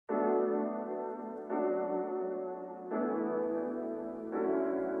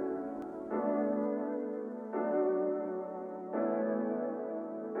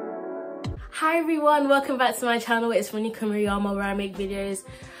Hi everyone, welcome back to my channel. It's Monica Muriyama, where I make videos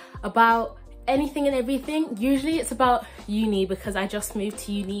about anything and everything. Usually it's about uni because I just moved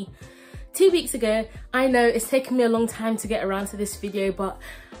to uni 2 weeks ago. I know it's taken me a long time to get around to this video, but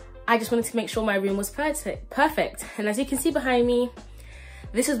I just wanted to make sure my room was perfect. And as you can see behind me,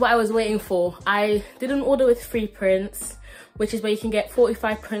 this is what I was waiting for. I did an order with free prints, which is where you can get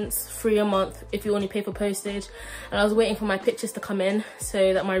 45 prints free a month if you only pay for postage. And I was waiting for my pictures to come in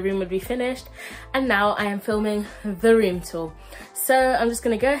so that my room would be finished. And now I am filming the room tour. So I'm just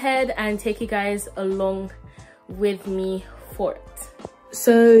gonna go ahead and take you guys along with me for it.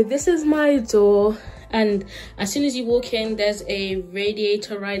 So this is my door, and as soon as you walk in, there's a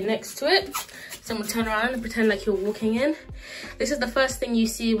radiator right next to it. So I'm gonna turn around and pretend like you're walking in. This is the first thing you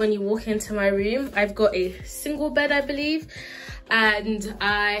see when you walk into my room. I've got a single bed, I believe, and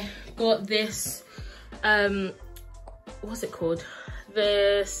I got this, what's it called?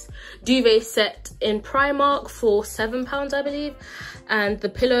 This duvet set in Primark for £7, I believe, and the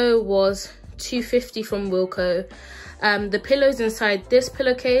pillow was £2.50 from Wilko. The pillows inside this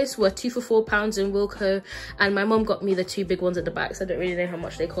pillowcase were 2 for £4 in Wilko, and my mum got me the 2 big ones at the back, so I don't really know how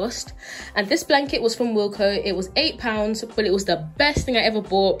much they cost. And this blanket was from Wilko. It was £8, but it was the best thing I ever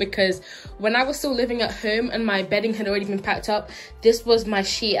bought because when I was still living at home and my bedding had already been packed up, this was my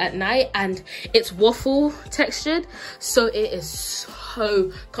sheet at night, and it's waffle textured, so it is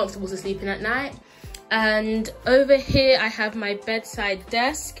so comfortable to sleep in at night. And over here I have my bedside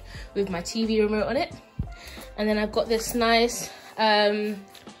desk with my TV remote on it. And then I've got this nice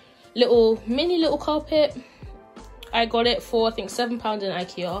little carpet. I got it for I think £7 in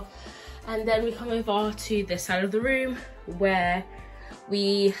IKEA. And then we come over to this side of the room where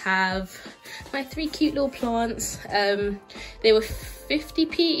we have my 3 cute little plants. They were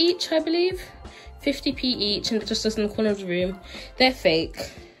 50p each, I believe. 50p each, and they're just in the corner of the room. They're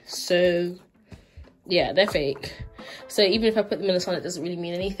fake, so yeah, they're fake. So even if I put them in the sun, it doesn't really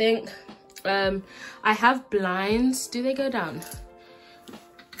mean anything. I have blinds. Do they go down?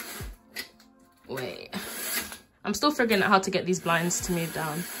 Wait, I'm still figuring out how to get these blinds to move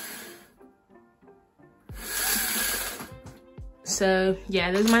down. So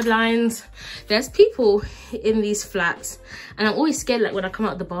yeah, there's my blinds. There's people in these flats, and I'm always scared, like when I come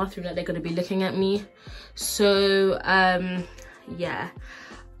out of the bathroom, that they're going to be looking at me. So yeah,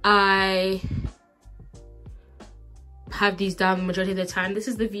 I have these down the majority of the time. This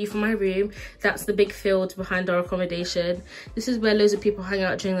is the view from my room. That's the big field behind our accommodation. This is where loads of people hang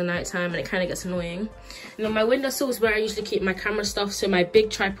out during the night time, and it kind of gets annoying. And on my windowsill is where I usually keep my camera stuff, so my big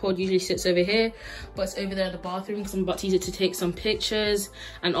tripod usually sits over here, but it's over there in the bathroom because I'm about to use it to take some pictures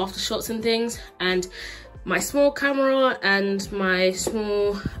and after shots and things. And my small camera and my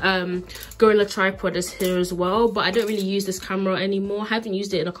small Gorilla tripod is here as well, but I don't really use this camera anymore. I haven't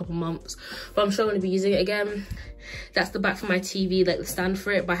used it in a couple months, but I'm sure I'm going to be using it again. That's the back for my TV, like the stand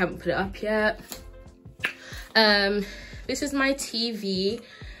for it, but I haven't put it up yet. This is my TV,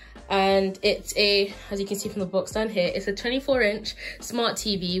 and it's a, as you can see from the box down here, it's a 24-inch smart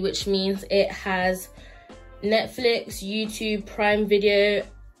TV, which means it has Netflix, YouTube, Prime Video,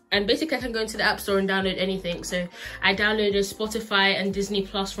 and basically I can go into the App Store and download anything. So I downloaded Spotify and Disney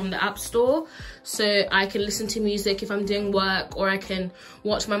Plus from the App Store, so I can listen to music if I'm doing work, or I can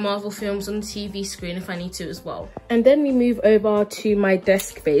watch my Marvel films on the TV screen if I need to as well. And then we move over to my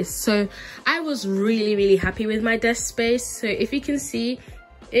desk space. So I was really happy with my desk space. So if you can see,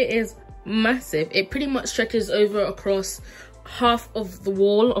 it is massive. It pretty much stretches over across half of the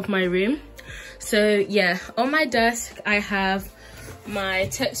wall of my room. So yeah, on my desk I have my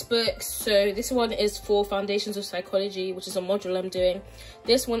textbooks. So this one is for Foundations of Psychology, which is a module I'm doing.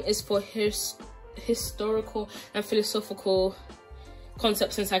 This one is for historical and philosophical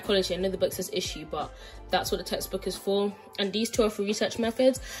concepts in psychology. I know the book says issue, but that's what the textbook is for. And these two are for research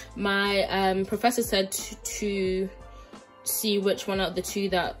methods. My professor said to see which one out of the two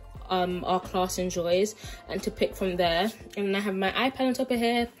that our class enjoys and to pick from there. And then I have my iPad on top of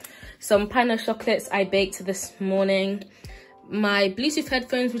here, some pie chocolates I baked this morning, my Bluetooth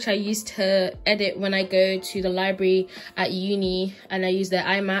headphones, which I use to edit when I go to the library at uni, and I use their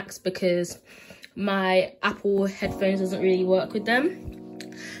iMacs because my Apple headphones doesn't really work with them.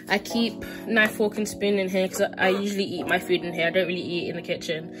 I keep knife, fork and spoon in here because I usually eat my food in here. I don't really eat in the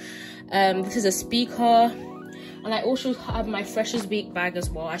kitchen. This is a speaker, and I also have my Freshers Week bag as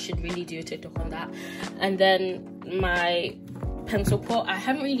well. I should really do a TikTok on that. And then my pencil pot. I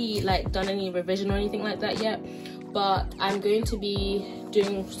haven't really like done any revision or anything like that yet, but I'm going to be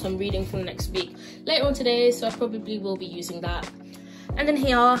doing some reading for next week later on today, so I probably will be using that. And then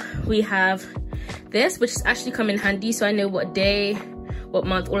here we have this, which has actually come in handy, so I know what day what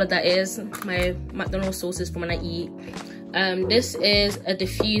month all of that is. My McDonald's sauces for when I eat. This is a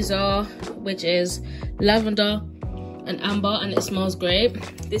diffuser, which is lavender and amber, and it smells great.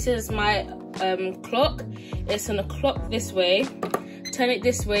 This is my clock. It's on a clock this way. Turn it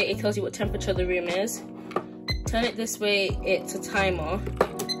this way, it tells you what temperature the room is. Turn it this way, it's a timer.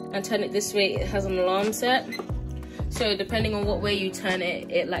 And turn it this way, it has an alarm set. So depending on what way you turn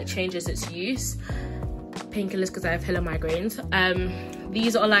it, it like changes its use. Painkillers because I have hella migraines.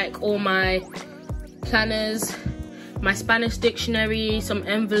 These are like all my planners, my Spanish dictionary, some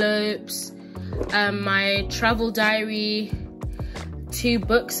envelopes, my travel diary, 2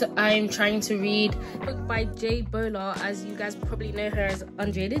 books I'm trying to read. A book by Jade Bowler, as you guys probably know her as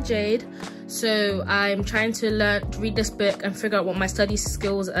Unjaded Jade. So I'm trying to read this book and figure out what my study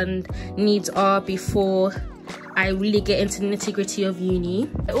skills and needs are before I really get into the nitty-gritty of uni.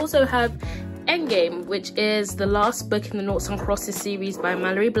 I also have Endgame, which is the last book in the Noughts and Crosses series by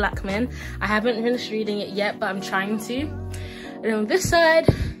Mallory Blackman. I haven't finished reading it yet, but I'm trying to. And on this side,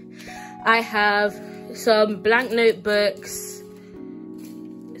 I have some blank notebooks.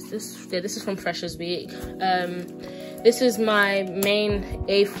 This is from Freshers Week. This is my main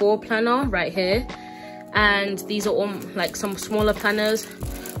A4 planner right here, and these are all like some smaller planners.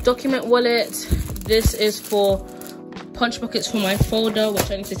 Document wallet. This is for punch buckets for my folder, which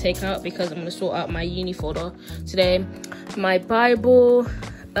I need to take out because I'm going to sort out my uni folder today. My Bible,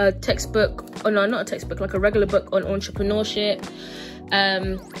 a textbook, oh no, not a textbook, like a regular book on entrepreneurship.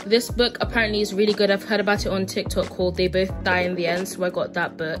 This book apparently is really good. I've heard about it on TikTok, called They Both Die in the End, so I got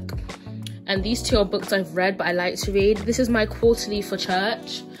that book. And these 2 are books I've read but I like to read. This is my quarterly for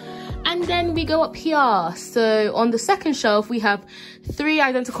church. And then we go up here. So on the second shelf we have 3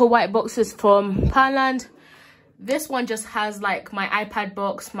 identical white boxes from Poundland. This one just has like my iPad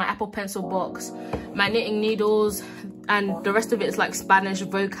box, my Apple Pencil box, my knitting needles, and the rest of it is like Spanish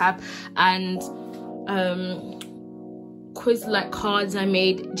vocab and quiz like cards I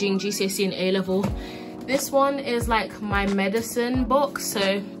made during GCSE and A level. This one is like my medicine box, so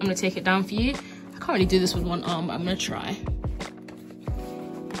I'm gonna take it down for you. I can't really do this with one arm, but I'm gonna try.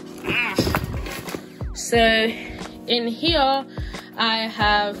 So in here I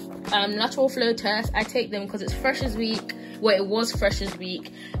have lateral flow tests. I take them because it's Freshers Week. Well, it was Freshers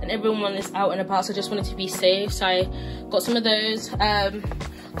Week and everyone is out and about, so I just wanted to be safe, so I got some of those.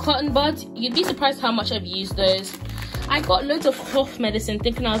 Cotton buds, you'd be surprised how much I've used those. I got loads of cough medicine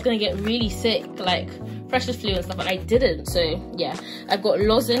thinking I was gonna get really sick, like freshers flu and stuff, and I didn't. So yeah, I've got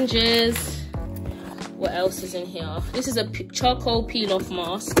lozenges. What else is in here? This is a charcoal peel off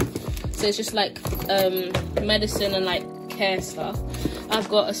mask, so it's just like medicine and like care stuff. I've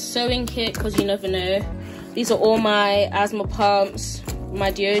got a sewing kit because you never know. These are all my asthma pumps,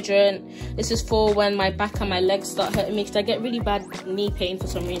 my deodorant. This is for when my back and my legs start hurting me because I get really bad knee pain for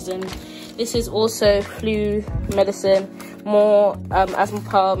some reason. This is also flu medicine, more asthma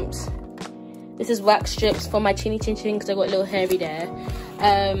pumps. This is wax strips for my chinny chin chin because I got a little hairy there.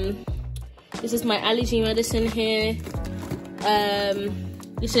 This is my allergy medicine here.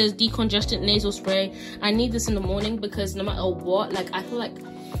 This is decongestant nasal spray. I need this in the morning because no matter what, like I feel like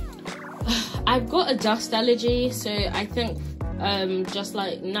I've got a dust allergy, so I think just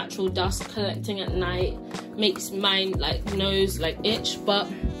like natural dust collecting at night makes my like nose like itch. But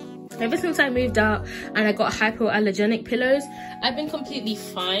ever since I moved out and I got hypoallergenic pillows, I've been completely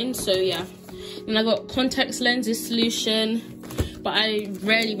fine. So yeah. And I got contacts lenses solution, but I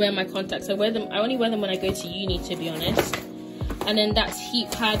rarely wear my contacts. I only wear them when I go to uni, to be honest. And then that's heat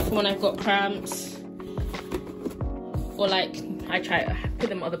pad for when I've got cramps, or like I put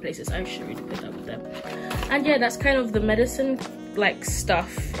them other places. I should really put that with them. And yeah, that's kind of the medicine like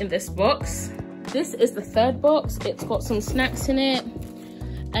stuff in this box. This is the third box. It's got some snacks in it,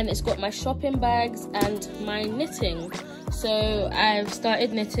 and it's got my shopping bags and my knitting. So I've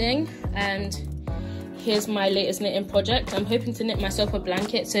started knitting, and here's my latest knitting project. I'm hoping to knit myself a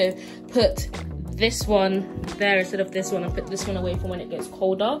blanket, so put this one there instead of this one, and put this one away for when it gets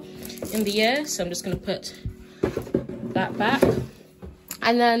colder in the year. So I'm just going to put that back.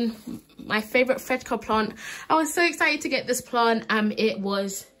 And then my favorite Fredka plant. I was so excited to get this plant. It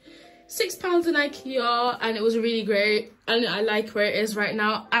was £6 in IKEA and it was really great, and I like where it is right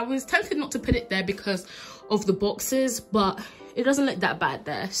now. I was tempted not to put it there because of the boxes, but it doesn't look that bad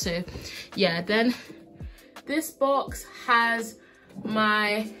there. So yeah, then this box has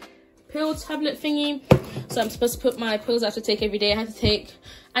my pill tablet thingy. So I'm supposed to put my pills I have to take every day. I have to take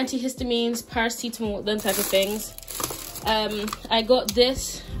antihistamines, paracetamol, them type of things. I got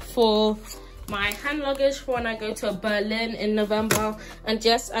this for my hand luggage for when I go to Berlin in November, and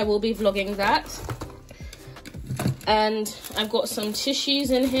yes, I will be vlogging that. And I've got some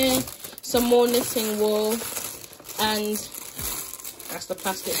tissues in here, some more knitting wool, and that's the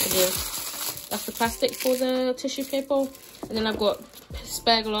plastic for the tissue paper. And then I've got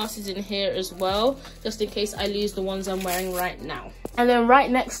spare glasses in here as well, just in case I lose the ones I'm wearing right now. And then right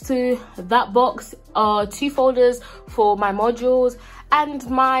next to that box are 2 folders for my modules and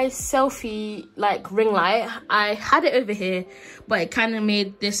my selfie like ring light. I had it over here, but it kind of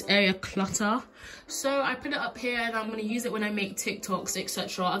made this area clutter, so I put it up here, and I'm going to use it when I make TikToks,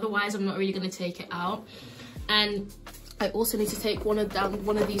 etc. Otherwise I'm not really going to take it out. And I also need to take one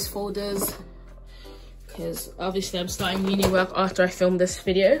of these folders, because obviously I'm starting uni work after I film this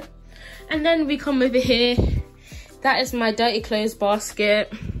video. And then we come over here. That is my dirty clothes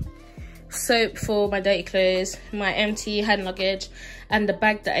basket, soap for my dirty clothes, my empty hand luggage, and the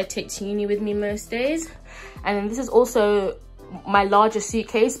bag that I take to uni with me most days. And then this is also my larger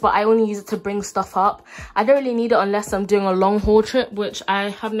suitcase, but I only use it to bring stuff up. I don't really need it unless I'm doing a long haul trip, which I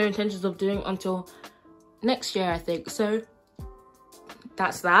have no intentions of doing until next year, I think. So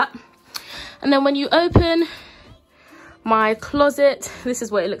that's that. And then when you open my closet, this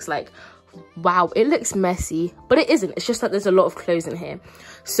is what it looks like. Wow, it looks messy, but it isn't. It's just that there's a lot of clothes in here.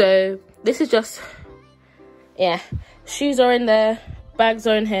 So this is just, yeah, shoes are in there, bags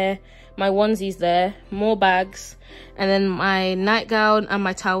are in here, my onesies there, more bags, and then my nightgown and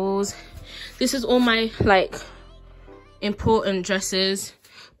my towels. This is all my like important dresses,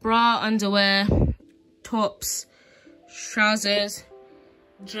 bra, underwear, tops, trousers,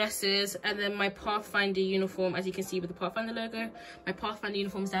 dresses, and then my Pathfinder uniform, as you can see with the Pathfinder logo. My Pathfinder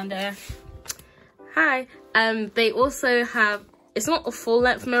uniform's down there. Hi. They also have, it's not a full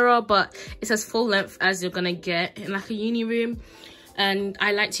length mirror, but it's as full length as you're gonna get in like a uni room. And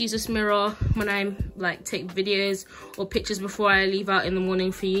I like to use this mirror when I like take videos or pictures before I leave out in the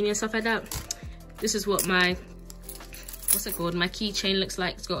morning for uni and stuff like that. This is what my, what's it called, my keychain looks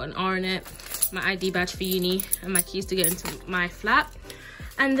like. It's got an R in it, my ID badge for uni, and my keys to get into my flat.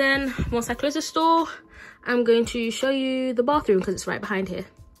 And then once I close the store, I'm going to show you the bathroom because it's right behind here.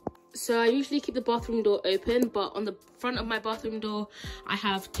 So I usually keep the bathroom door open, but on the front of my bathroom door, I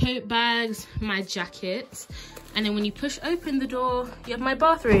have tote bags, my jackets, and then when you push open the door, you have my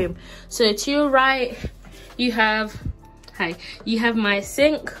bathroom. So to your right, you have, you have my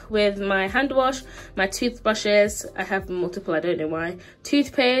sink with my hand wash, my toothbrushes, I have multiple, I don't know why,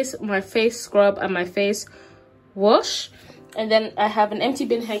 toothpaste, my face scrub, and my face wash. And then I have an empty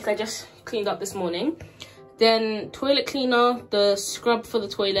bin here because I just cleaned up this morning. Then toilet cleaner, the scrub for the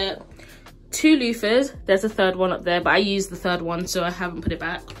toilet, 2 loofahs. There's a third one up there, but I used the third one, so I haven't put it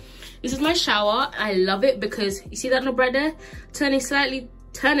back. This is my shower. I love it because you see that knob right there? Turn it slightly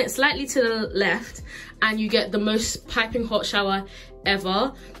to the left, and you get the most piping hot shower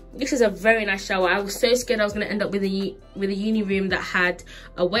ever. This is a very nice shower. I was so scared I was going to end up with a uni room that had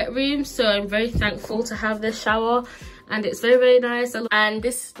a wet room, so I'm very thankful to have this shower. And it's very, very nice. And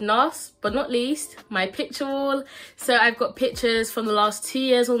this last but not least, my picture wall. So I've got pictures from the last 2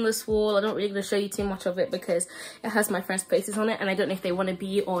 years on this wall. I'm not really going to show you too much of it because it has my friends' faces on it, and I don't know if they want to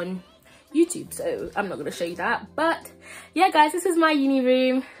be on YouTube, so I'm not going to show you that. But yeah, guys, this is my uni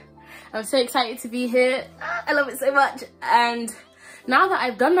room. I'm so excited to be here. I love it so much. And now that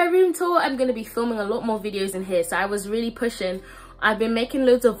I've done my room tour, I'm going to be filming a lot more videos in here. So I was really pushing. I've been making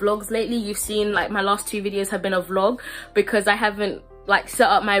loads of vlogs lately. You've seen like my last 2 videos have been a vlog because I haven't like set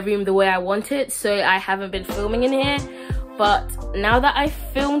up my room the way I want it, so I haven't been filming in here. But now that I've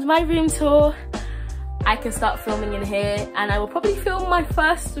filmed my room tour, I can start filming in here, and I will probably film my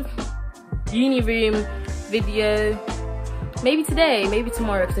first uni room video maybe today, maybe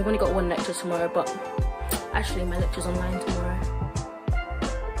tomorrow, because I've only got 1 lecture tomorrow, but actually my lecture's online tomorrow.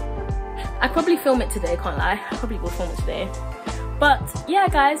 I'd probably film it today, can't lie. I probably will film it today. But yeah,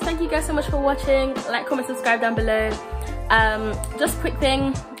 guys, thank you guys so much for watching. Like, comment, subscribe down below. Just a quick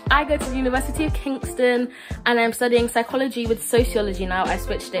thing, I go to the University of Kingston and I'm studying psychology with sociology now. I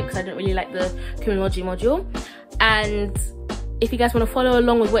switched it because I didn't really like the criminology module. And if you guys want to follow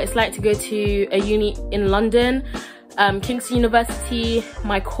along with what it's like to go to a uni in London, Kingston University,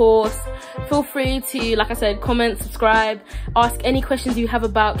 my course, feel free to, like I said, comment, subscribe, ask any questions you have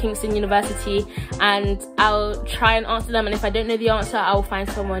about Kingston University, and I'll try and answer them. And if I don't know the answer, I'll find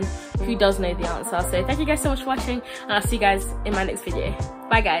someone who does know the answer. So thank you guys so much for watching, and I'll see you guys in my next video.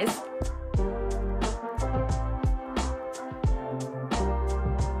 Bye, guys.